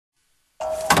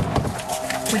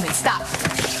Wait a minute, stop.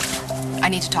 I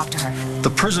need to talk to her. The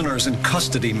prisoner's in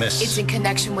custody, miss. It's in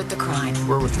connection with the crime.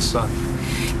 We're with the son.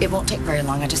 It won't take very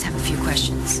long. I just have a few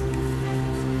questions.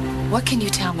 What can you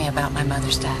tell me about my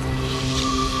mother's death?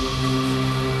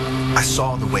 I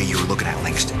saw the way you were looking at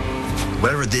Langston.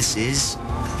 Whatever this is,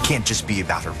 can't just be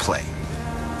about her play.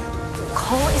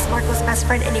 Cole is Marco's best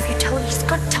friend, and if you tell him, he's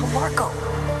gonna tell Marco.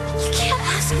 You can't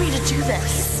ask me to do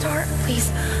this. Star,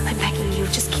 please, I'm begging you,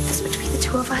 just keep this between the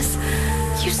two of us.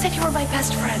 You said you were my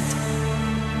best friend.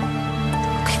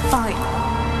 Okay, fine.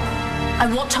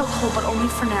 I won't tell Cole, but only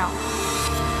for now.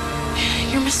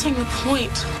 You're missing the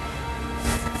point.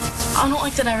 I don't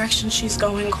like the direction she's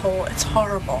going, Cole. It's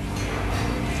horrible.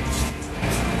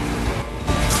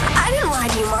 I didn't lie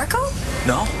to you, Marco.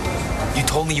 No? You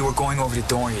told me you were going over to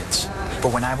Dorian's.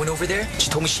 But when I went over there,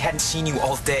 she told me she hadn't seen you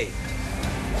all day.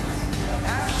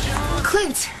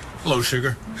 Clint. Hello,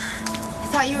 sugar. I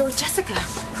thought you were with Jessica.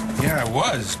 Yeah, I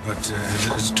was, but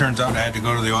as it turns out, I had to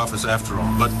go to the office after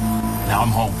all. But now I'm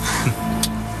home.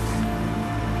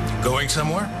 Going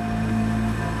somewhere?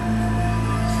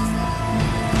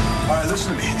 All right,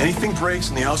 listen to me. Anything breaks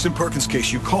in the Allison Perkins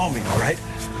case, you call me, all right?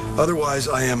 Otherwise,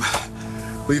 I am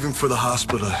leaving for the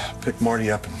hospital to pick Marty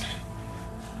up and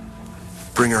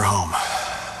bring her home.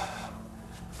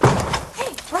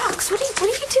 Hey, Rox, what are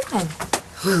you doing?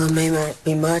 Well, it may not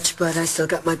be much, but I still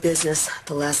got my business.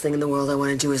 The last thing in the world I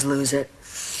want to do is lose it.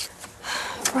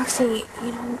 Roxy,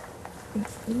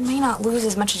 you may not lose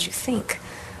as much as you think.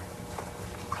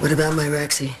 What about my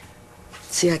Rexy?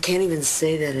 See, I can't even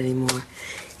say that anymore.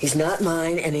 He's not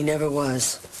mine, and he never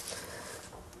was.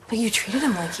 But you treated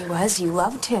him like he was. You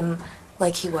loved him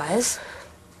like he was.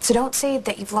 So don't say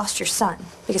that you've lost your son,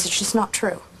 because it's just not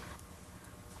true.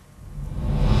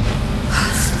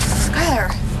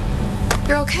 Skylar,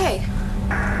 you're okay.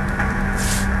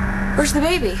 Where's the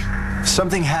baby?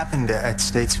 Something happened at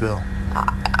Statesville.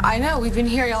 I know, we've been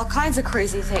hearing all kinds of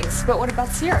crazy things. But what about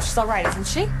Sierra? She's all right, isn't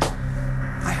she?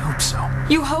 I hope so.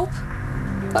 You hope?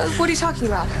 What are you talking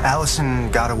about? Allison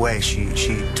got away. She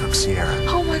took Sierra.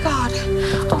 Oh my God.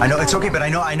 I know it's okay, but I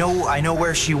know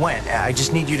where she went. I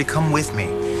just need you to come with me.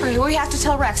 All right, we have to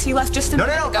tell Rex. He left just a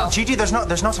minute ago. No, Gigi, there's no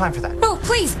time for that. No,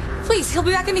 please, he'll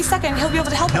be back any second. He'll be able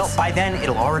to help us. No, by then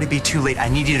it'll already be too late. I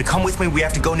need you to come with me. We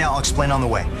have to go now. I'll explain on the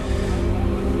way.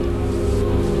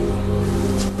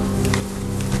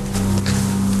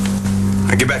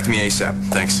 Get back to me ASAP.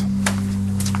 Thanks.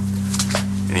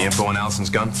 Any info on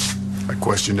Allison's gun? I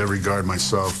questioned every guard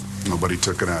myself. Nobody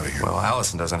took it out of here. Well,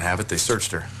 Allison doesn't have it. They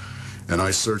searched her. And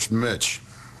I searched Mitch.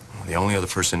 The only other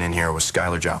person in here was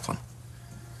Skylar Joplin.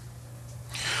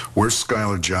 Where's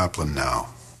Skylar Joplin now?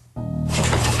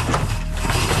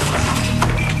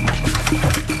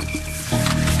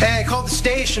 Hey, I called the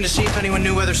station to see if anyone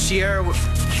knew whether Sierra was...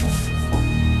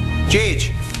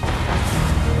 Gigi!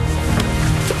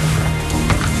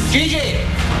 Gigi!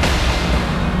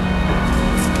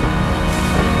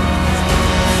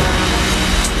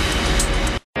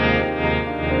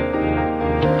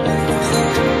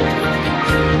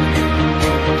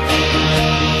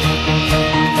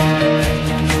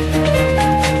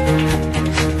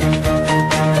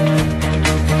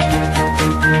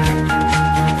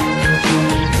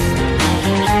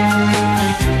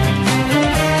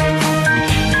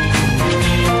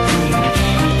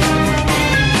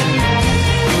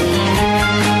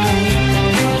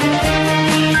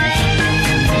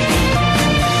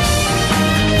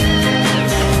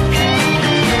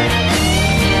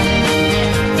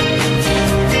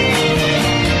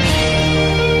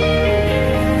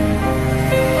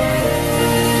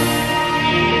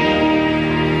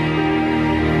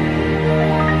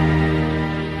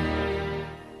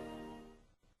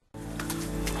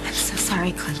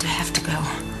 Sorry, Clint, I have to go.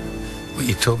 Well,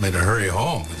 you told me to hurry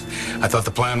home. I thought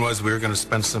the plan was we were going to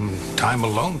spend some time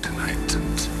alone tonight.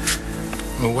 And,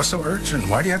 well, what's so urgent?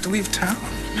 Why do you have to leave town?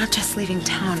 I'm not just leaving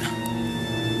town.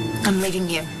 I'm leaving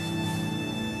you.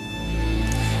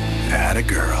 Atta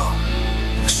girl.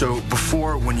 So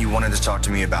before, when you wanted to talk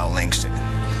to me about Langston,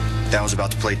 that was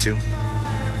about to play too?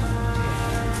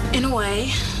 In a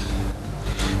way.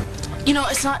 You know,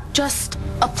 it's not just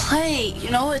a play, you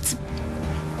know, it's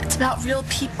about real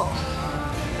people.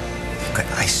 Okay,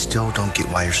 I still don't get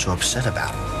why you're so upset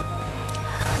about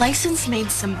it. Langston's made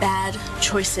some bad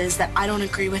choices that I don't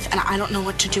agree with, and I don't know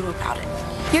what to do about it.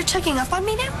 You're checking up on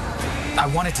me now? I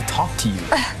wanted to talk to you.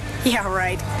 Yeah,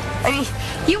 right. I mean,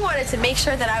 you wanted to make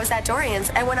sure that I was at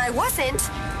Dorian's, and when I wasn't,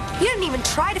 you didn't even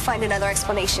try to find another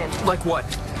explanation. Like what?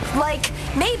 Like,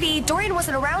 maybe Dorian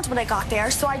wasn't around when I got there,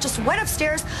 so I just went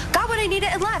upstairs, got what I needed,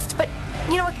 and left. But,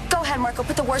 you know what, go Go ahead, Marco.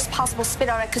 Put the worst possible spin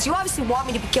on it, because you obviously want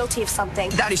me to be guilty of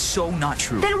something. That is so not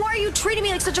true. Then why are you treating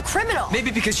me like such a criminal? Maybe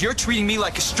because you're treating me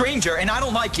like a stranger, and I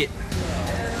don't like it.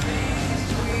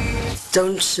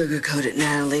 Don't sugarcoat it,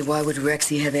 Natalie. Why would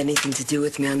Rexy have anything to do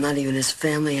with me? I'm not even his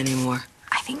family anymore.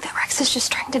 I think that Rex is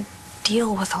just trying to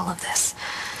deal with all of this.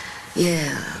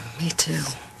 Yeah, me too.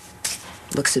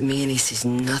 Looks at me and he sees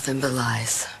nothing but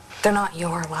lies. They're not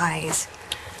your lies.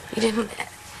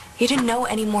 You didn't know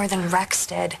any more than Rex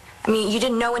did. I mean, you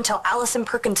didn't know until Allison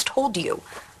Perkins told you.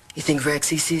 You think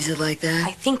Rexy sees it like that?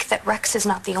 I think that Rex is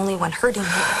not the only one hurting you.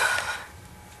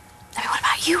 I mean, what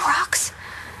about you, Rox?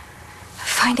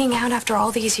 Finding out after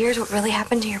all these years what really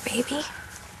happened to your baby?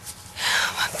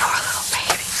 My poor little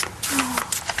baby.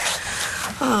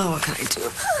 Oh, what can I do?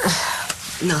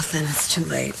 Nothing. It's too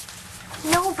late.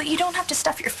 No, but you don't have to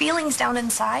stuff your feelings down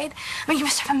inside. I mean, you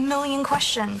must have a million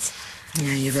questions.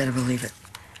 Yeah, you better believe it.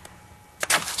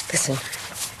 Listen,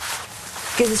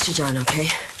 give this to John, okay?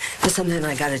 There's something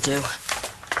I gotta do.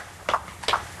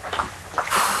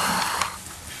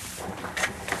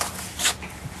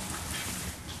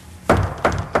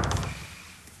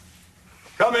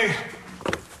 Coming.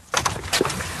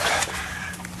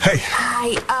 Hey.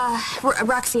 Hi,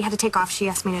 Roxy had to take off. She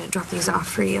asked me to drop these off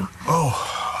for you.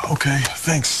 Oh, okay.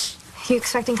 Thanks. You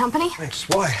expecting company? Thanks.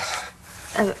 Why?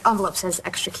 Envelope says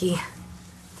extra key.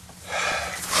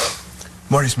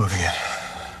 Marty's moving in.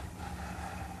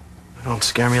 Don't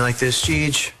scare me like this,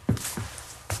 Cheech.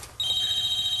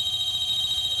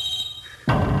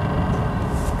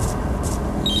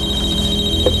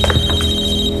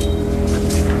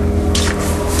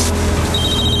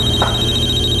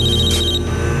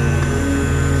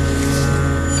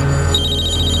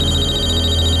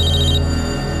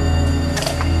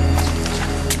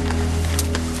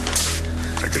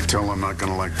 I could tell I'm not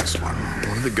gonna like this one.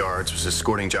 One of the guards was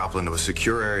escorting Joplin to a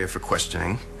secure area for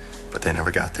questioning, but they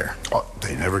never got there. Oh,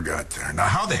 they never got there. Now,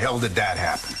 how the hell did that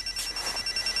happen?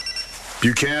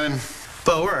 Buchanan?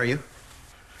 Bo, where are you?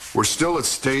 We're still at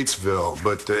Statesville,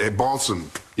 but hey,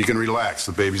 Balsam, you can relax.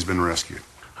 The baby's been rescued.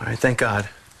 All right, thank God.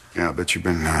 Yeah, I bet you've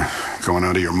been going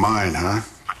out of your mind, huh?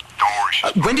 But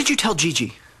don't worry. When did you tell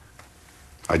Gigi?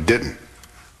 I didn't.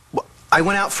 Well, I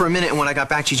went out for a minute, and when I got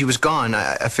back, Gigi was gone.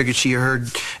 I figured she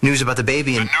heard news about the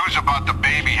baby and... The news about the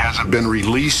baby hasn't been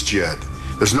released yet.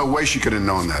 There's no way she could have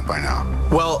known that by now.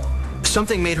 Well,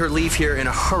 something made her leave here in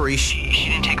a hurry. She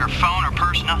didn't take her phone or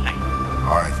purse, nothing.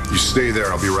 All right, you stay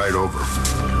there. I'll be right over.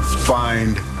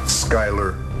 Find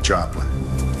Skylar Joplin.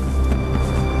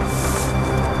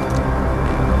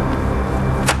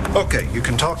 Okay, you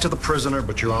can talk to the prisoner,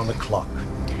 but you're on the clock.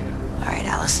 All right,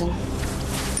 Allison.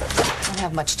 I don't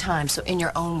have much time, so in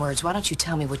your own words, why don't you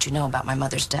tell me what you know about my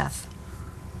mother's death?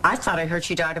 I thought I heard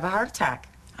she died of a heart attack.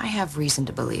 I have reason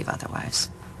to believe otherwise.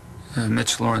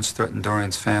 Mitch Lawrence threatened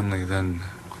Dorian's family, then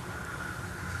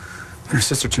her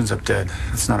sister turns up dead.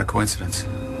 It's not a coincidence.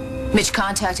 Mitch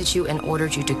contacted you and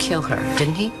ordered you to kill her,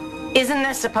 didn't he? Isn't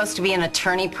there supposed to be an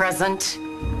attorney present?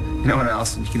 You know what,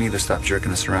 Allison? You can either stop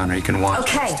jerking us around or you can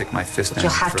watch me stick my fist down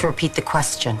You'll your have throat. to repeat the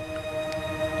question.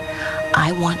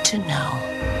 I want to know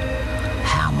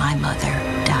how my mother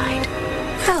died.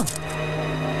 Oh.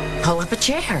 Pull up a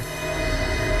chair.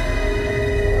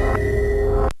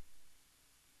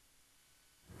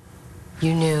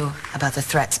 You knew about the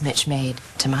threats Mitch made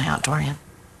to my Aunt Dorian.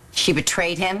 She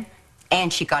betrayed him,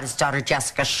 and she got his daughter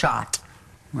Jessica shot.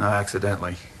 Well,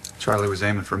 accidentally. Charlie was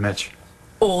aiming for Mitch.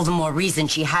 All the more reason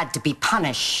she had to be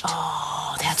punished.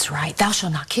 Oh, that's right. Thou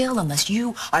shalt not kill unless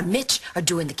you or Mitch are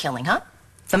doing the killing, huh?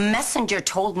 The messenger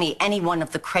told me any one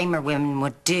of the Kramer women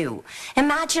would do.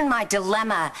 Imagine my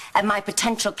dilemma and my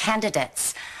potential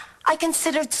candidates. I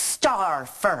considered Star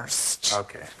first.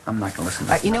 Okay, I'm not gonna listen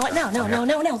to this. You know what?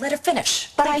 No. Let her finish.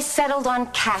 But I settled on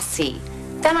Cassie.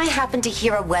 Then I happened to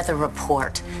hear a weather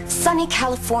report. Sunny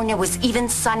California was even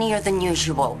sunnier than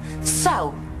usual.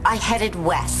 So I headed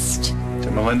west.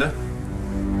 To Melinda?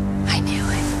 I knew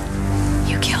it.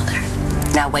 You killed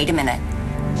her. Now, wait a minute.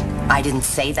 I didn't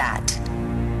say that.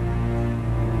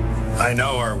 I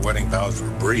know our wedding vows were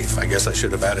brief. I guess I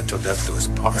should have added till death do us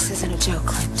part. This isn't a joke,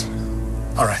 Clint.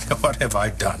 All right, what have I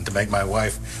done to make my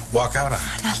wife walk out on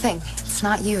me? Nothing. It's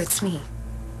not you, it's me.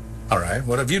 All right,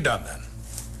 what have you done then?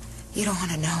 You don't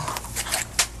want to know.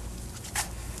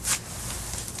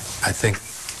 I think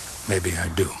maybe I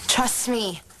do. Trust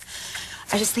me.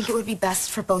 I just think it would be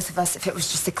best for both of us if it was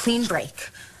just a clean break.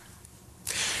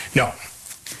 No.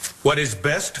 What is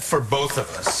best for both of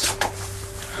us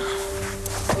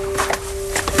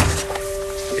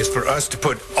is for us to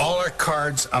put all our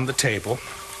cards on the table,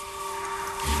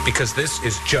 because this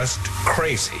is just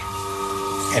crazy.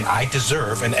 And I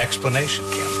deserve an explanation,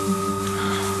 Kim.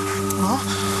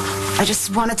 Well, I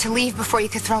just wanted to leave before you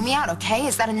could throw me out, okay?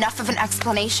 Is that enough of an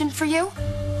explanation for you?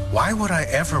 Why would I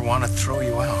ever want to throw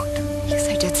you out? Because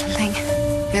I did something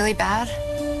really bad.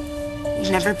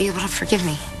 You'd never be able to forgive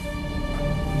me.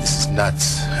 This is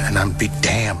nuts, and I'm be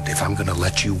damned if I'm gonna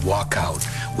let you walk out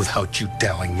without you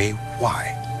telling me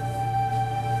why.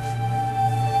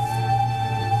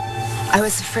 I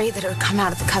was afraid that it would come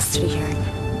out at the custody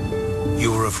hearing.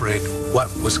 You were afraid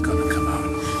what was gonna come out?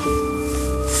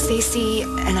 Stacy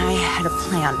and I had a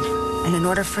plan, and in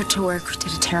order for it to work, we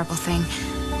did a terrible thing.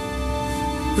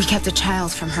 We kept the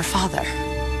child from her father.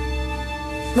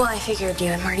 Well, I figured you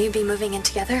and Marty would be moving in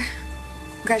together.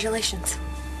 Congratulations.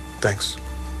 Thanks.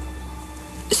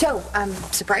 So, I'm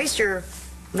surprised you're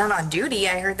not on duty.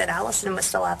 I heard that Allison was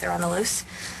still out there on the loose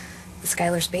with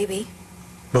Skylar's baby.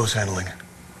 Bo's handling it.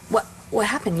 What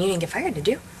happened? You didn't get fired, did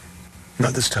you?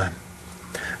 Not this time.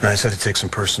 No, I just had to take some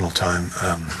personal time.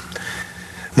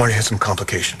 Marty had some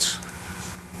complications.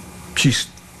 She's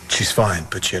fine,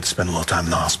 but she had to spend a little time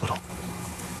in the hospital.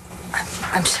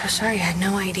 I'm so sorry. I had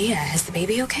no idea. Is the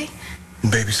baby okay? The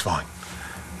baby's fine.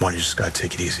 Marty just gotta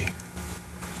take it easy.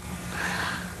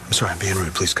 I'm sorry, I'm being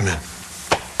rude. Please come in.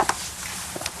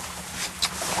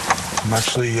 I'm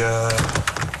actually,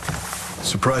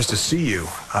 surprised to see you.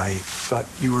 I thought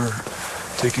you were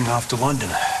taking off to London.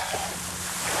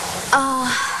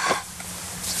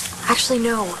 Actually,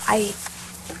 no. I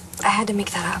had to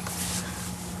make that up.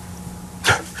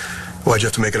 Why'd you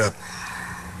have to make it up?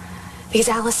 Because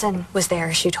Allison was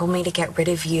there. She told me to get rid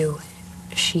of you.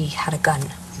 She had a gun.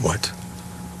 What?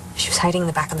 She was hiding in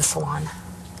the back of the salon.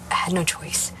 I had no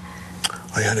choice.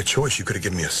 I had a choice. You could have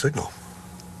given me a signal.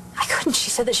 I couldn't. She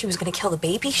said that she was going to kill the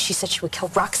baby. She said she would kill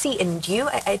Roxy and you.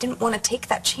 I didn't want to take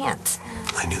that chance.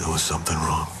 I knew there was something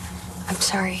wrong. I'm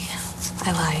sorry.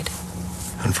 I lied.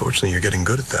 Unfortunately, you're getting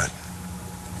good at that.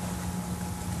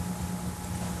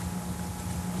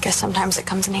 Guess sometimes it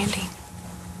comes in handy.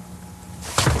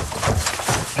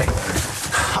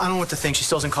 I don't know what to think. She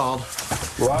still hasn't called.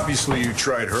 Well, obviously you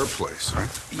tried her place, right?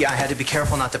 Yeah, I had to be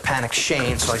careful not to panic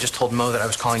Shane, so I just told Mo that I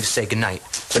was calling to say goodnight.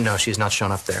 But no, she's not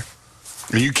shown up there.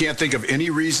 And you can't think of any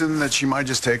reason that she might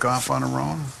just take off on her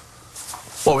own?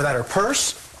 What, without her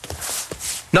purse?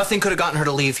 Nothing could have gotten her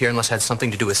to leave here unless it had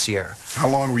something to do with Sierra. How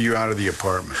long were you out of the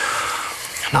apartment?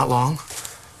 Not long.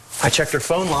 I checked her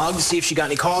phone log to see if she got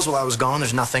any calls while I was gone.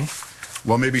 There's nothing.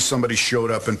 Well, maybe somebody showed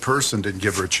up in person, didn't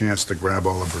give her a chance to grab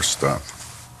all of her stuff.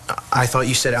 I thought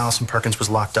you said Allison Perkins was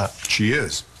locked up. She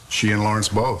is. She and Lawrence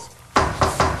both.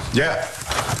 Yeah.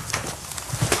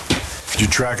 Did you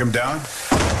track him down?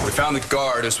 We found the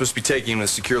guard who was supposed to be taking him to a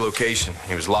secure location.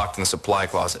 He was locked in the supply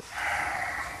closet.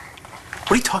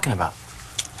 What are you talking about?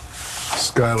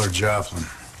 Skylar Joplin.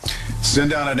 Send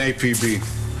down an APB.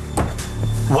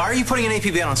 Why are you putting an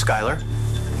APB on Skylar?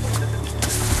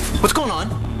 What's going on?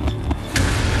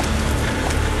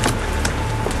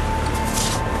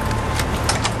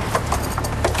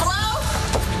 Hello?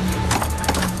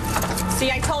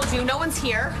 See, I told you, no one's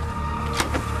here.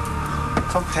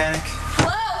 Don't panic.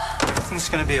 Hello? Everything's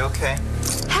gonna be okay.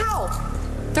 How?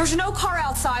 There's no car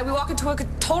outside. We walk into a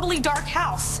totally dark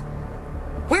house.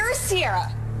 Where is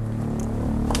Sierra?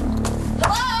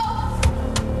 Hello?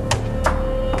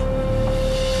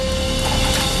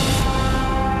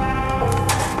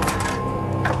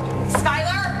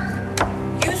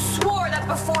 Skylar? You swore that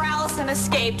before Allison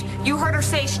escaped, you heard her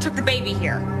say she took the baby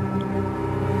here.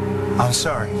 I'm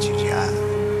sorry, Gigi.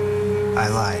 I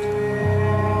lied.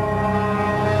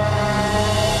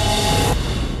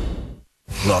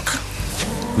 Look,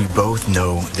 we both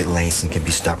know that Langston can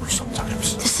be stubborn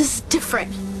sometimes. This is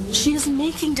different. She is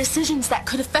making decisions that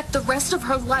could affect the rest of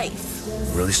her life.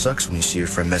 It really sucks when you see your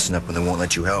friend messing up when they won't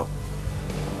let you help.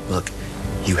 Look,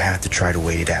 you have to try to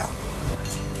wait it out.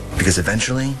 Because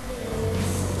eventually,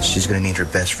 she's gonna need her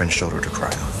best friend's shoulder to cry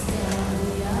on.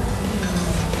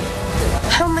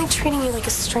 How am I treating you like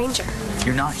a stranger?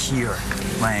 You're not here,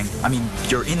 Lang. I mean,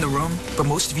 you're in the room, but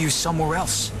most of you is somewhere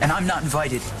else, and I'm not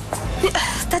invited.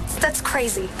 That's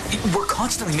crazy. We're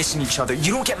constantly missing each other.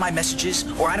 You don't get my messages,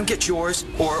 or I don't get yours,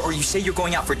 or you say you're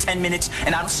going out for 10 minutes,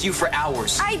 and I don't see you for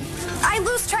hours. I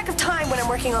lose track of time when I'm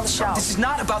working on the show. This is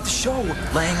not about the show,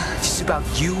 Lang. This is about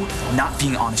you not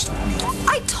being honest with me.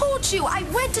 I told you, I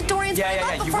went to Dorian's.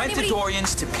 Yeah. You went to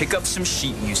Dorian's to pick up some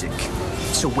sheet music.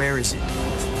 So where is it?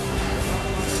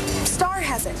 Star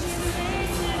has it.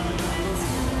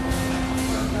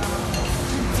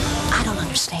 I don't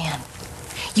understand.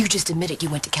 You just admitted you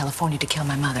went to California to kill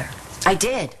my mother. I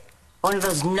did. One of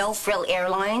those no-frill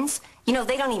airlines. You know,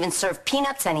 they don't even serve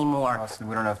peanuts anymore. Austin,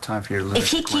 we don't have time for your little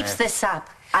If he keeps this up,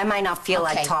 I might not feel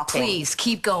like Okay, talking. please,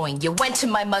 keep going. You went to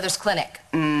my mother's clinic.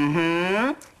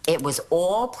 Mm-hmm. It was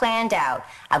all planned out.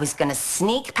 I was gonna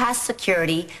sneak past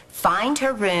security, find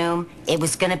her room. It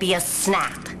was gonna be a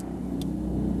snap.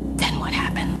 Then what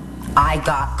happened? I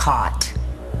got caught.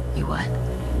 You what?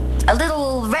 A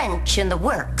little wrench in the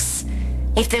works.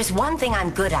 If there's one thing I'm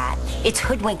good at, it's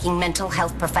hoodwinking mental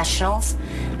health professionals.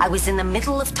 I was in the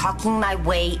middle of talking my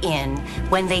way in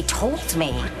when they told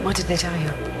me. What did they tell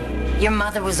you? Your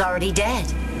mother was already dead.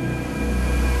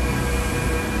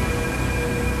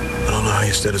 I don't know how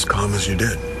you stayed as calm as you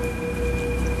did.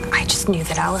 I just knew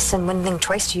that Allison wouldn't think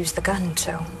twice to use the gun,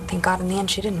 so thank God in the end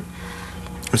she didn't.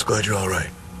 I'm just glad you're all right.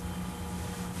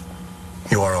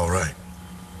 You are all right.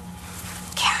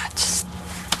 Yeah, just...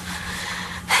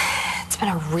 It's been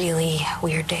a really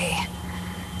weird day.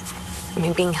 I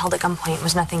mean, being held at gunpoint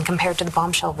was nothing compared to the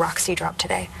bombshell Roxy dropped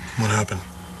today. What happened?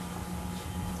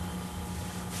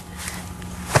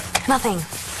 Nothing.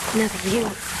 Nothing. You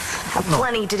have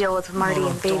plenty to deal with Marty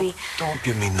and baby. Don't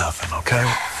give me nothing, okay?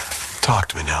 Talk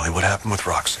to me, Nellie. What happened with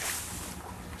Roxy?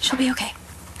 She'll be okay.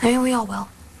 I mean, we all will.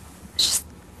 It's just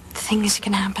things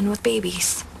can happen with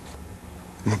babies.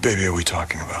 What baby are we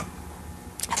talking about?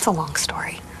 It's a long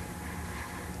story.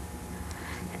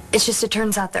 It's just, it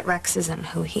turns out that Rex isn't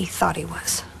who he thought he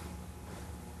was.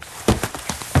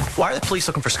 Why are the police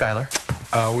looking for Skylar?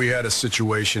 We had a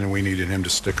situation and we needed him to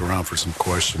stick around for some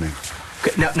questioning.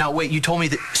 Okay, now wait, you told me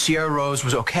that Sierra Rose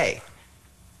was okay.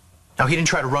 Now, he didn't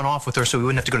try to run off with her so we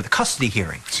wouldn't have to go to the custody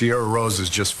hearing. Sierra Rose is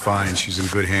just fine. She's in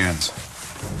good hands.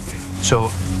 So,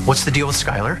 what's the deal with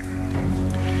Skylar?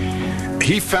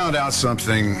 He found out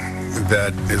something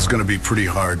that is going to be pretty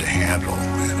hard to handle.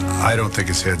 I don't think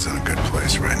his head's in a good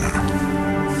place right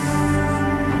now.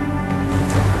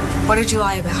 What did you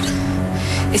lie about?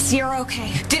 Is Sierra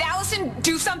okay? Did Allison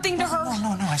do something to her?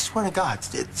 No, I swear to God.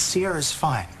 Sierra's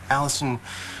fine. Allison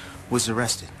was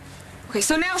arrested. Okay,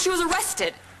 so now she was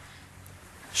arrested.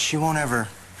 She won't ever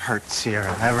hurt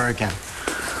Sierra, ever again.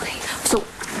 Okay, so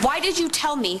why did you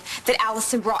tell me that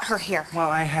Allison brought her here? Well,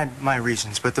 I had my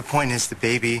reasons, but the point is the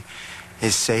baby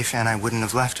is safe, and I wouldn't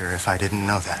have left her if I didn't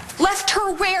know that. Left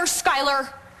her where,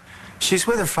 Skylar? She's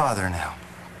with her father now.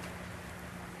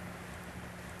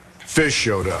 Fish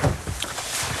showed up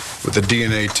with a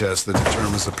DNA test that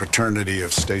determines the paternity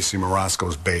of Stacy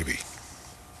Morosco's baby.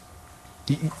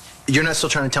 You're not still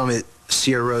trying to tell me that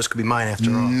Sierra Rose could be mine after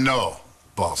all? No,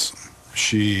 Balsam.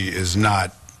 She is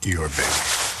not your baby.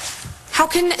 How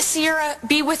can Sierra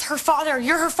be with her father?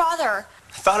 You're her father.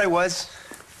 I thought I was.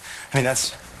 I mean,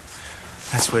 that's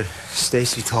what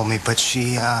Stacy told me, but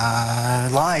she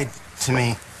lied to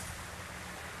me.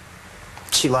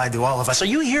 She lied to all of us. Are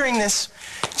you hearing this,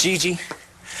 Gigi?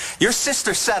 Your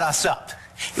sister set us up.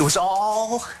 It was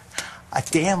all a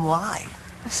damn lie.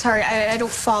 Sorry, I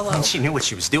don't follow. I mean, she knew what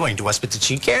she was doing to us, but did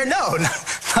she care? No,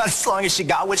 not as long as she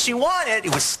got what she wanted.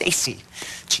 It was Stacy,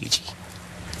 Gigi.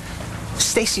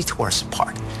 Stacy tore us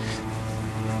apart.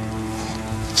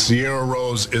 Sierra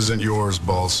Rose isn't yours,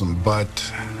 Balsam, but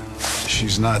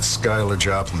she's not Skylar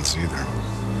Joplin's either.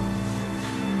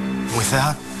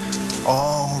 Without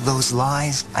all those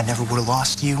lies, I never would have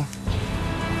lost you.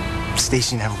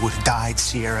 Stacy never would have died.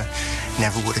 Sierra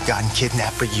never would have gotten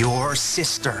kidnapped. But your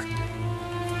sister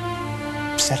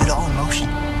set it all in motion.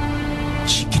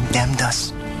 She condemned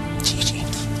us, Gigi.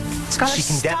 Skylar, She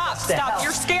condemned us to stop. hell.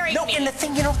 You're scaring No, me. and the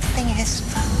thing is,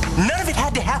 none of it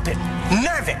had to happen.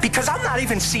 None of it, because I'm not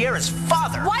even Sierra's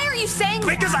father. Why are you saying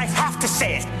Because I have to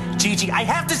say it, Gigi. I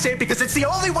have to say it because it's the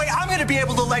only way I'm going to be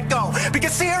able to let go.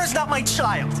 Because Sierra's not my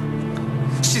child.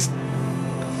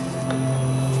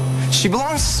 She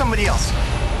belongs to somebody else.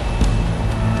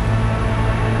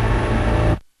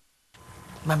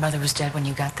 My mother was dead when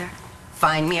you got there?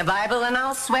 Find me a Bible and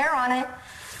I'll swear on it.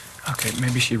 Okay,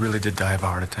 maybe she really did die of a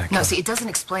heart attack. No, see, it doesn't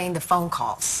explain the phone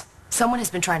calls. Someone has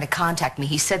been trying to contact me.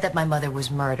 He said that my mother was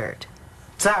murdered.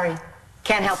 Sorry,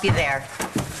 can't help you there.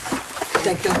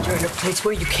 Thank God you're in a place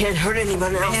where you can't hurt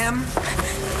anyone else. Ma'am?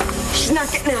 She's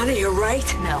not getting out of here, right?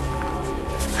 No.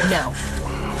 No.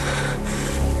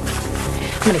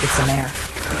 I'm gonna get some air.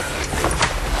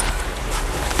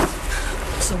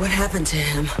 So what happened to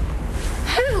him?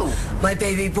 Who? My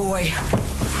baby boy.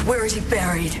 Where is he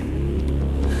buried?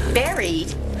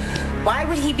 Buried? Why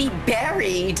would he be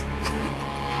buried?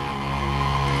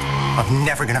 I'm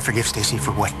never gonna forgive Stacy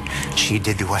for what she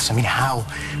did to us. I mean,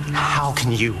 how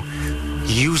can you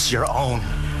use your own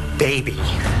baby?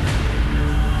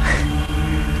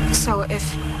 So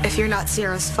if you're not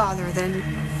Sierra's father, then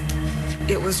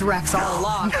it was Rex all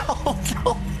along.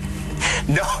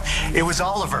 No, it was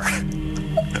Oliver.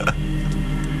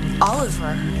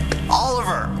 Oliver?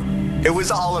 Oliver. It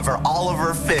was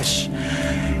Oliver Fish,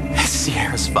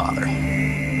 Sierra's father.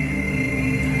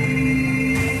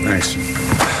 Thanks.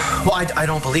 Well, I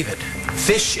don't believe it.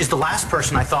 Fish is the last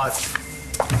person I thought.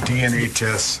 DNA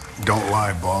tests don't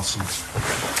lie, Balsams.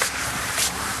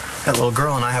 That little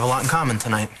girl and I have a lot in common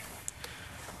tonight.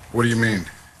 What do you mean?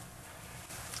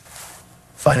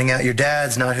 Finding out your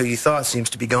dad's not who you thought seems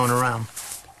to be going around.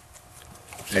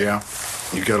 Yeah,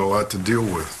 you got a lot to deal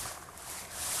with.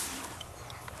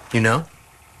 You know?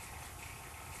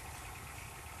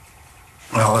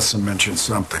 Well, Ellison mentioned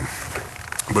something.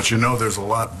 But you know there's a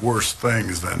lot worse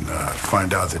things than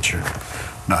find out that you're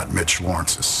not Mitch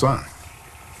Lawrence's son.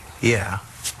 Yeah,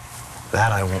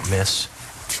 that I won't miss.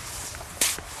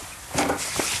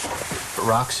 But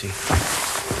Roxy,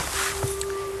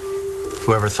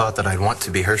 whoever thought that I'd want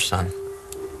to be her son?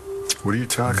 What are you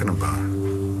talking about?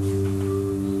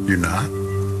 You're not?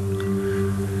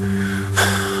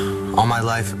 All my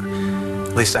life,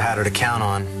 at least I had her to count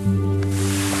on.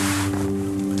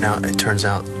 Now, it turns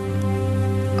out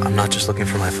I'm not just looking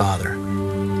for my father.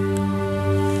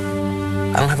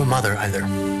 I don't have a mother either.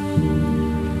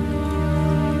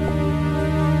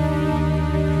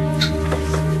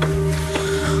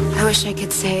 I wish I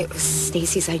could say it was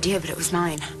Stacy's idea, but it was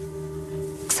mine.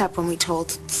 Except when we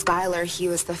told Skylar he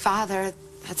was the father,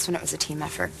 that's when it was a team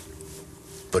effort.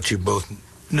 But you both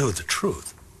knew the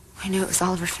truth. I knew it was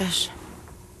Oliver Fish.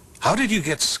 How did you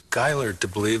get Skylar to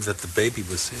believe that the baby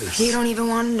was his? You don't even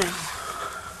want to know.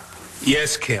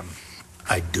 Yes, Kim,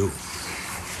 I do.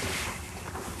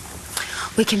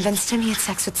 We convinced him he had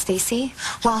sex with Stacy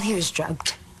while he was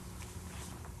drugged.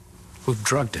 Who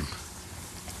drugged him?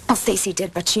 Well, Stacy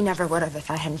did, but she never would have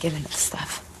if I hadn't given her the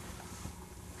stuff.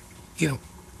 You know,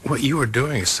 what you were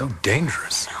doing is so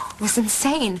dangerous. It was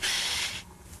insane.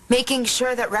 Making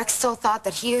sure that Rex still thought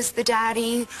that he was the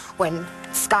daddy when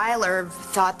Skylar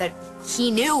thought that he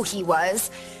knew he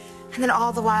was. And then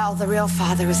all the while, the real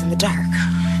father was in the dark.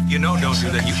 You know, don't you,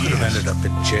 that you could have ended up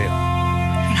in jail?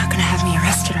 You're not going to have me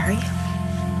arrested, are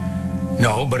you?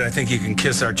 No, but I think you can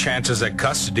kiss our chances at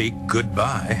custody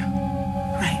goodbye.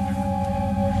 Right.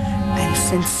 And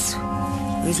since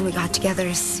the reason we got together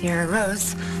is Sierra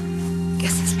Rose, I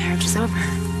guess this marriage is over.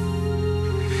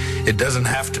 It doesn't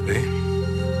have to be.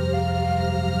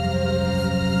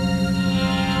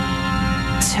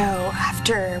 So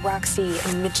after Roxy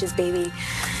and Mitch's baby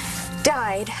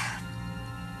died,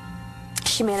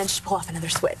 she managed to pull off another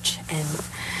switch and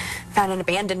found an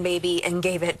abandoned baby and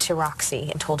gave it to Roxy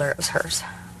and told her it was hers.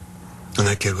 And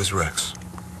that kid was Rex.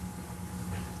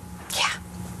 Yeah.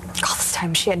 All this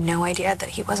time she had no idea that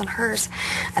he wasn't hers.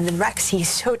 And then Rex, he's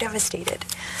so devastated.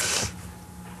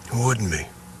 Who wouldn't be?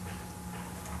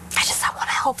 I want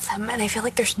to help them, and I feel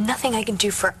like there's nothing I can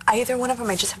do for either one of them.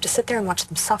 I just have to sit there and watch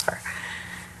them suffer.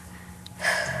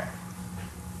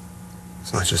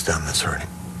 It's not just them that's hurting.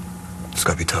 It's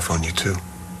got to be tough on you, too.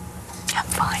 I'm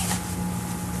fine.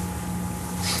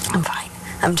 I'm fine.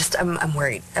 I'm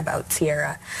worried about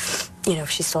Sierra. You know, if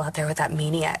she's still out there with that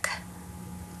maniac.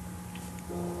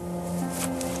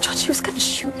 I thought she was going to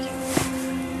shoot you.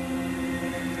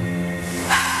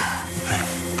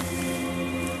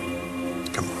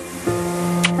 Come on.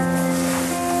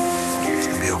 It's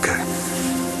going to be okay.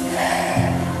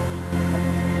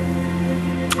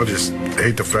 I just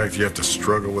hate the fact you have to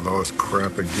struggle with all this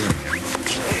crap again.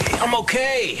 I'm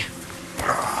okay.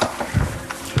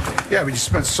 Yeah, but you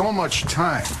spent so much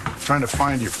time trying to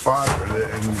find your father,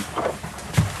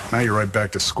 and now you're right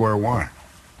back to square one.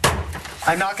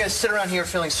 I'm not going to sit around here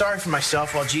feeling sorry for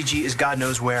myself while Gigi is God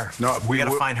knows where. No, we got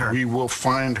to find her. We will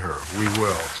find her. We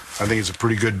will. I think it's a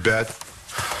pretty good bet.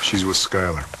 She's with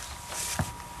Skylar.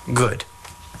 Good.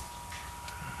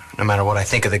 No matter what I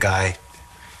think of the guy,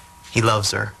 he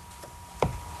loves her.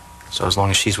 So as long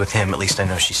as she's with him, at least I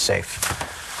know she's safe.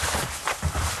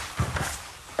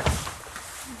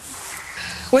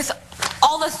 With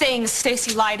all the things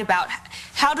Stacy lied about,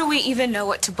 how do we even know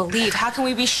what to believe? How can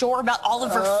we be sure about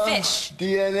Oliver Fish?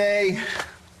 DNA.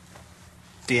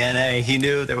 He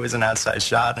knew there was an outside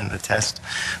shot, and the test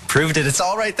proved it. It's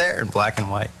all right there in black and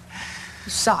white.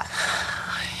 You saw it.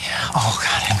 Yeah. Oh,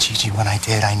 God, and Gigi, when I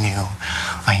did, I knew.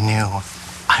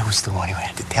 I was the one who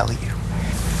had to tell you.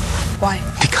 Why?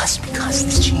 Because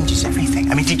this changes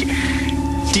everything. I mean, do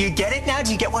you get it now?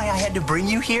 Do you get why I had to bring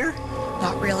you here?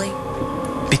 Not really.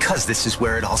 Because this is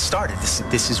where it all started.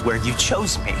 This is where you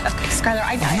chose me. Okay, Skylar,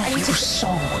 I need to... You're so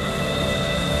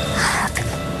happy.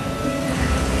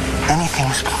 Anything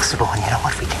was possible, and you know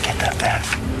what? We can get that back.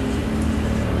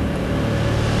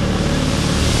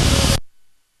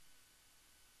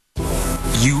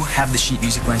 You have the sheet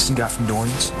music license you got from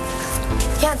Dorian's?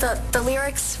 Yeah, the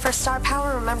lyrics for Star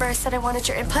Power, remember I said I wanted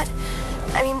your input?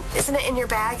 I mean, isn't it in your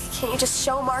bag? Can't you just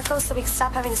show Marco so we can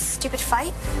stop having this stupid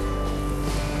fight?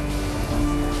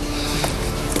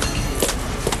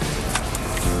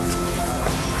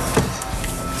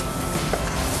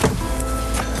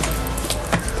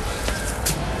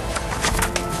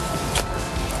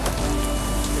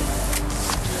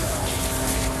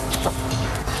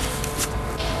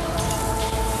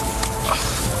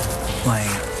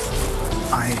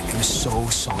 I am so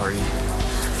sorry.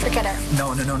 Forget it.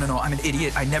 No. I'm an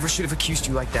idiot. I never should have accused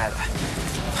you like that.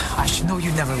 I should know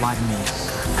you'd never lie to me.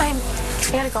 I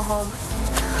gotta go home.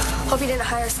 Hope you didn't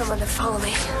hire someone to follow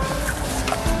me.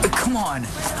 Come on.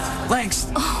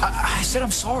 Langston, I said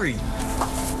I'm sorry.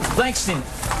 Langston.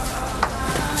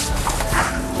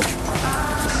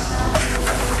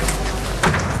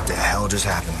 What the hell just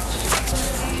happened?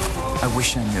 I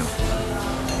wish I knew.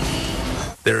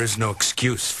 There is no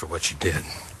excuse for what you did.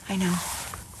 I know.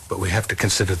 But we have to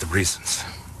consider the reasons.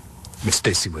 Miss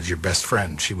Stacy was your best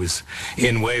friend. She was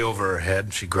in way over her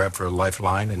head. She grabbed for a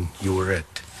lifeline, and you were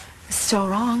it. It's still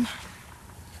wrong.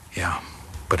 Yeah,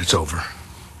 but it's over.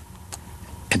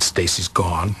 And Stacy's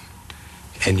gone,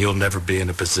 and you'll never be in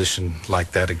a position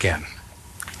like that again.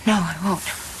 No, I won't.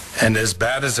 And as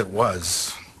bad as it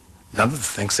was, none of the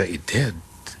things that you did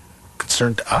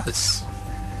concerned us.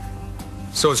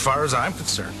 So as far as I'm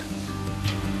concerned,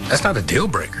 that's not a deal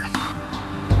breaker.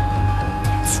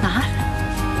 It's not?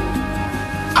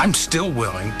 I'm still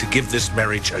willing to give this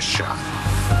marriage a shot.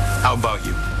 How about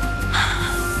you?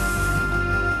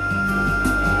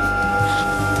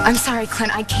 I'm sorry,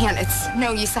 Clint. I can't. It's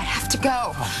no use. I have to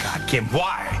go. Oh, God, Kim,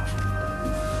 why?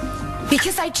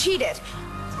 Because I cheated.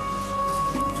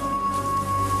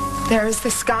 There was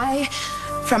this guy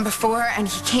from before, and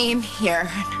he came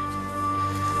here.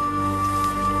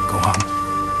 Go on.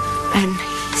 And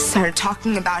he started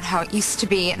talking about how it used to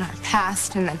be in our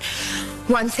past, and then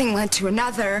one thing led to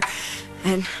another,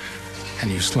 and... And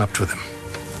you slept with him.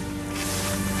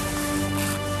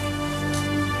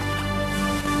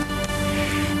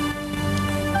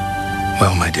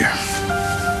 Well, my dear,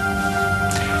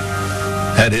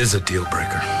 that is a deal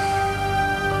breaker.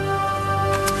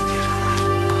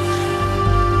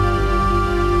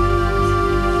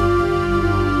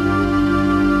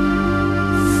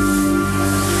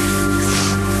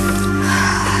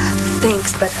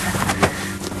 Thanks, but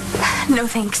no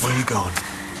thanks. Where are you going?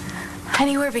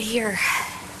 Anywhere but here.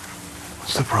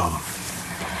 What's the problem?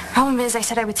 Problem is, I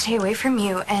said I would stay away from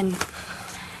you, and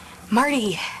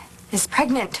Marty is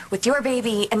pregnant with your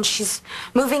baby, and she's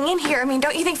moving in here. I mean,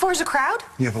 don't you think four's a crowd?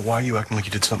 Yeah, but why are you acting like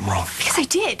you did something wrong? Because I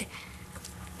did.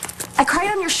 I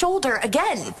cried on your shoulder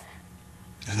again.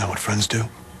 Isn't that what friends do?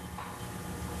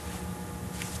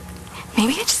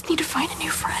 Maybe I just need to find a new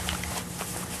friend.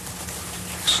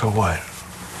 So what?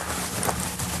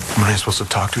 Am I supposed to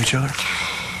talk to each other?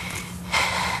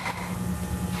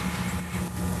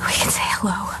 We can say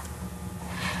hello.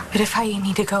 But if I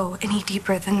need to go any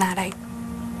deeper than that, I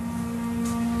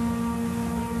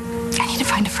need to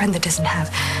find a friend that doesn't have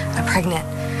a pregnant,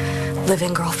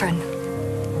 live-in girlfriend.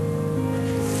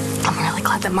 I'm really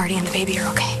glad that Marty and the baby are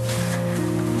okay.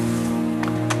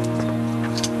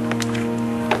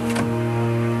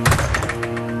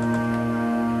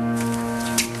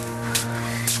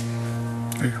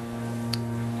 Here you go.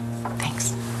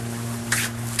 Thanks.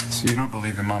 So you don't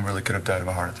believe your mom really could have died of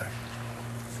a heart attack?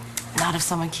 Not if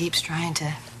someone keeps trying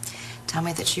to tell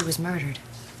me that she was murdered.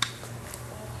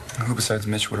 Who besides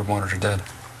Mitch would have wanted her dead?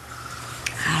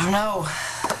 I don't know.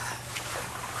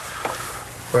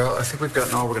 Well, I think we've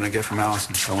gotten all we're going to get from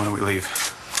Allison, so when do we leave?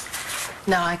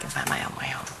 No, I can find my own way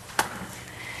home.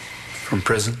 From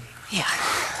prison? Yeah.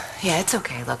 Yeah, it's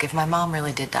okay. Look, if my mom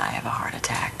really did die of a heart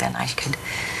attack, then I could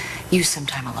use some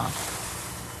time alone.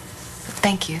 But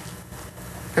thank you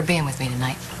for being with me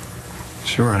tonight.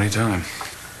 Sure, anytime.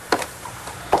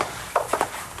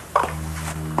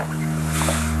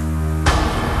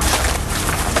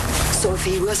 So if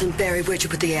he wasn't buried, where'd you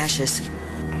put the ashes?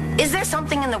 Is there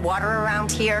something in the water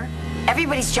around here?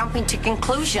 Everybody's jumping to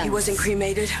conclusions. He wasn't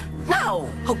cremated? No.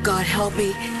 Oh, God, help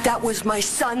me. That was my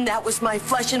son. That was my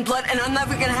flesh and blood, and I'm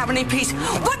never gonna have any peace.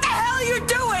 What the hell are you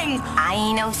doing?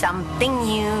 I know something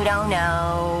you don't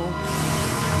know.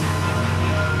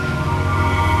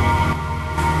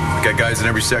 We got guys in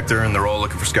every sector, and they're all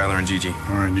looking for Skylar and Gigi.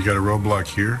 All right, you got a roadblock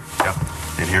here? Yep,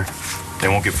 in here. They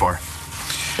won't get far.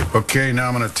 Okay, now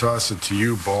I'm going to toss it to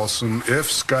you, Balsam. If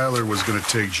Skylar was going to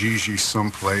take Gigi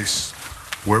someplace,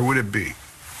 where would it be?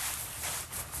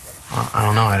 I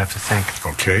don't know. I'd have to think.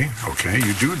 Okay,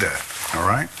 you do that, all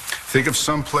right? Think of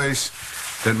someplace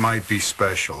that might be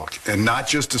special, and not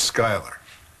just to Skylar.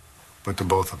 but to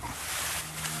both of them.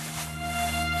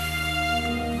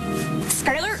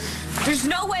 Skylar, there's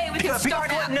no way we can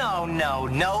start out.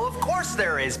 No, of course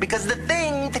there is. Because the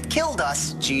thing that killed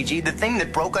us, Gigi, the thing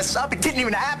that broke us up, it didn't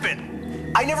even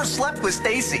happen. I never slept with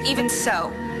Stacy. Even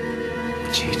so.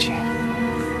 Gigi,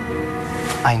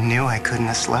 I knew I couldn't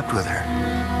have slept with her.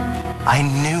 I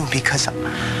knew because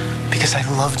I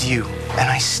loved you, and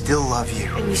I still love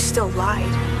you. And you still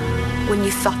lied when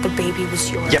you thought the baby was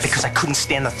yours. Yeah, because I couldn't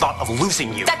stand the thought of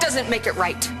losing you. That doesn't make it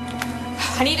right.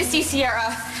 I need to see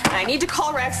Sierra, and I need to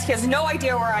call Rex. He has no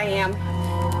idea where I am.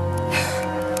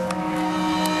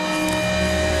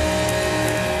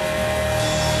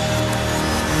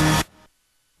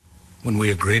 When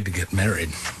we agreed to get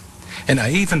married, and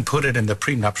I even put it in the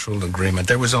prenuptial agreement,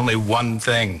 there was only one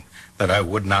thing that I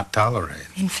would not tolerate.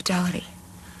 Infidelity.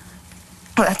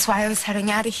 Well, that's why I was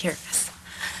heading out of here.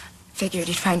 Figured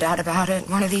you'd find out about it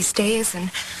one of these days,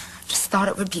 and just thought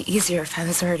it would be easier if I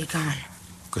was already gone.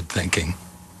 Good thinking.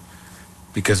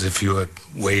 Because if you had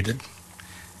waited,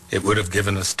 it would have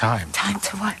given us time. Time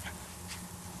to what?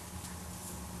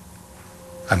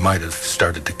 I might have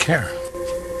started to care.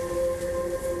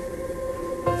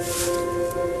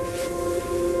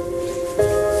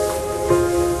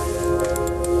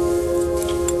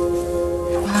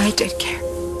 Well, I did care.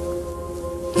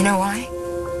 You know why?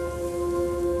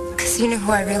 Because you knew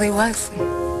who I really was.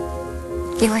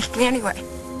 And you liked me anyway.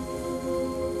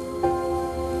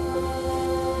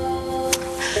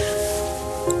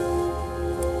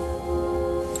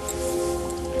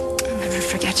 I'll never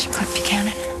forget you, Cliff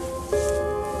Buchanan.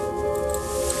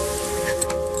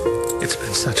 It's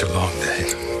been such a long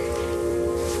day.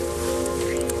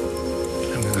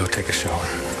 I'm gonna go take a shower.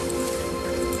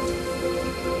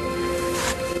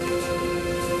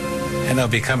 And I'll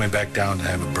be coming back down to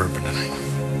have a bourbon tonight.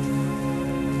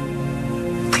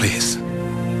 Please.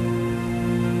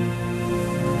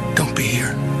 Don't be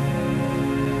here.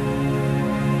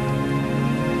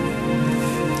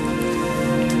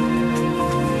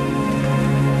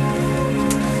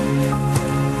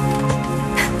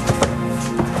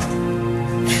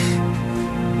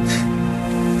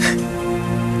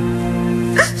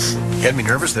 You had me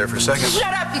nervous there for a second.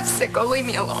 Shut up, you sicko. Leave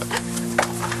me alone.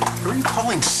 Who are you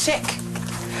calling sick?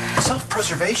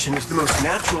 Self-preservation is the most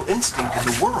natural instinct in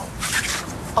the world.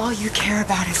 All you care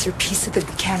about is your piece of the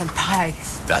Buchanan pie.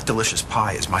 That delicious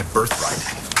pie is my birthright.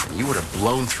 You would have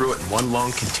blown through it in one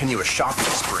long, continuous shopping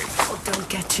spree. Oh, don't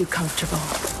get too comfortable.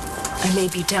 I may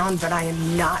be down, but I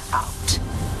am not out.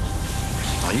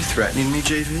 Are you threatening me,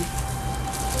 JV?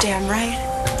 Damn right.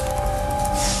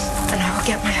 And I will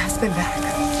get my husband back.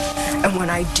 And when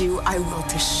I do, I will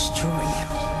destroy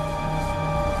you.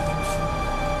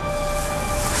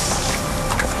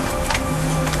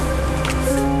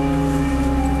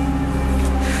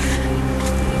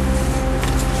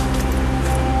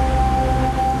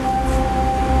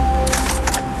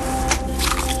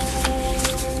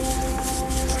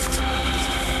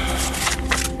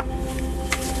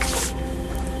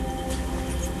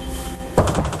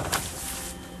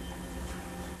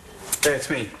 Hey, it's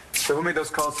me. So who made those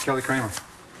calls to Kelly Kramer?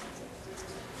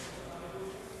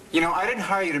 You know, I didn't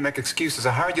hire you to make excuses.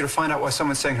 I hired you to find out why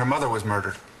someone's saying her mother was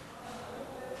murdered.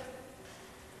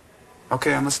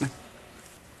 Okay, I'm listening.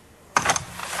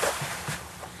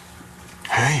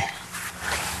 Hey.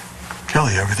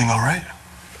 Kelly, everything all right?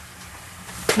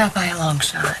 Not by a long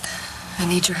shot. I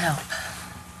need your help.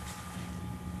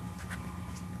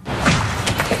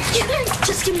 You can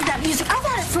just give me that music. I've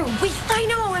had it for a week. I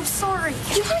know, I'm sorry.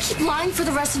 You want to keep lying for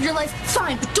the rest of your life?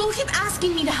 Fine, but don't keep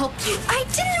asking me to help you. I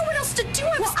didn't know what else to do.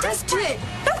 I was desperate.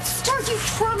 Don't start. You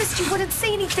promised you wouldn't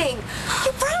say anything.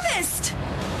 You promised.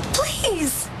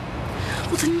 Please.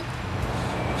 Well, then...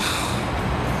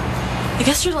 I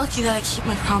guess you're lucky that I keep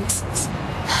my promises.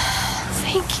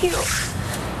 Thank you.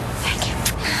 Thank you.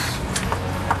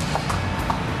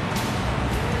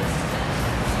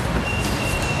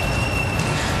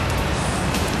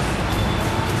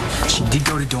 She did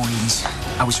go to Doreen's.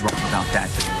 I was wrong about that,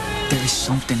 but there is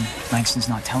something Langston's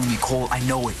not telling me, Cole. I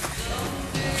know it.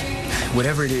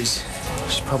 Whatever it is,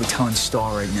 she's probably telling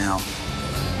Star right now.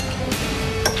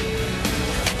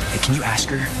 Hey, can you ask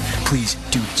her? Please,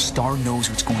 dude, Star knows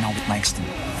what's going on with Langston.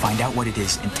 Find out what it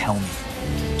is and tell me.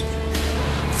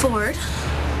 Ford,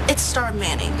 it's Star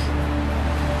Manning.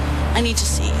 I need to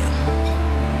see you.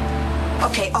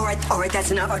 Okay, all right,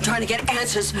 that's enough. I'm trying to get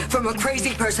answers from a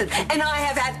crazy person, and I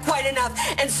have had quite enough,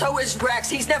 and so is Rex.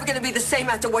 He's never going to be the same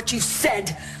after what you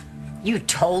said. You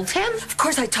told him? Of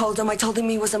course I told him. I told him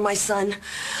he wasn't my son.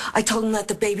 I told him that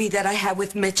the baby that I had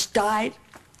with Mitch died.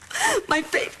 My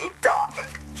baby died.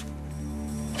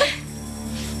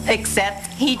 Except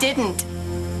he didn't.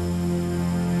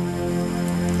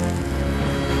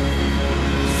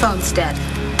 Phone's dead.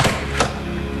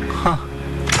 Huh.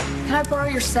 Can I borrow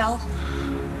your cell?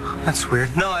 That's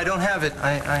weird. No, I don't have it.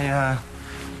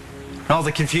 All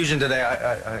the confusion today,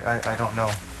 I don't know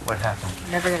what happened.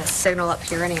 I'm never gonna signal up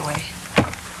here anyway.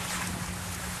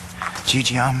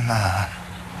 Gigi, I'm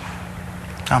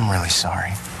really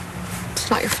sorry. It's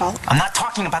not your fault. I'm not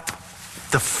talking about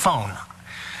the phone.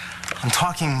 I'm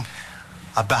talking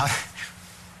about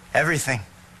everything.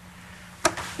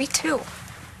 Me too.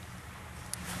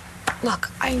 Look,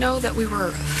 I know that we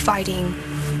were fighting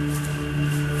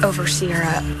over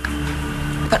Sierra,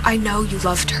 but I know you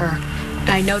loved her, and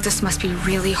I know this must be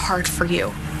really hard for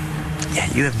you.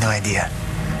 Yeah, you have no idea.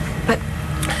 But,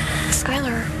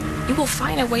 Skylar, you will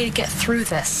find a way to get through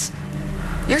this.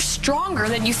 You're stronger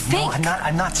than you think. No,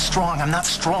 I'm not strong. I'm not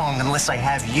strong unless I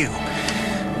have you.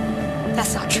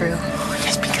 That's not true.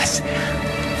 Yes, because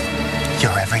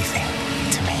you're everything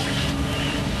to me.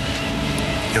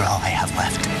 You're all I have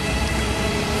left.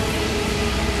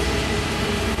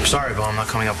 Sorry, Bo, I'm not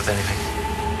coming up with anything.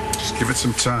 Just give it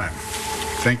some time.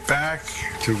 Think back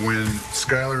to when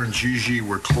Skylar and Gigi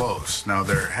were close. Now,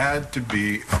 there had to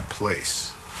be a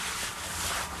place.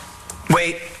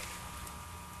 Wait.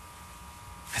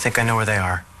 I think I know where they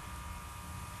are.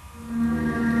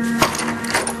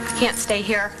 Can't stay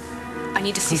here. I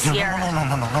need to see Sierra. No,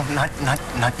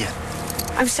 not yet.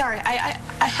 I'm sorry.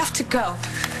 I have to go.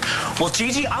 Well,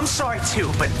 Gigi, I'm sorry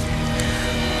too, but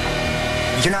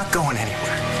you're not going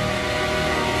anywhere.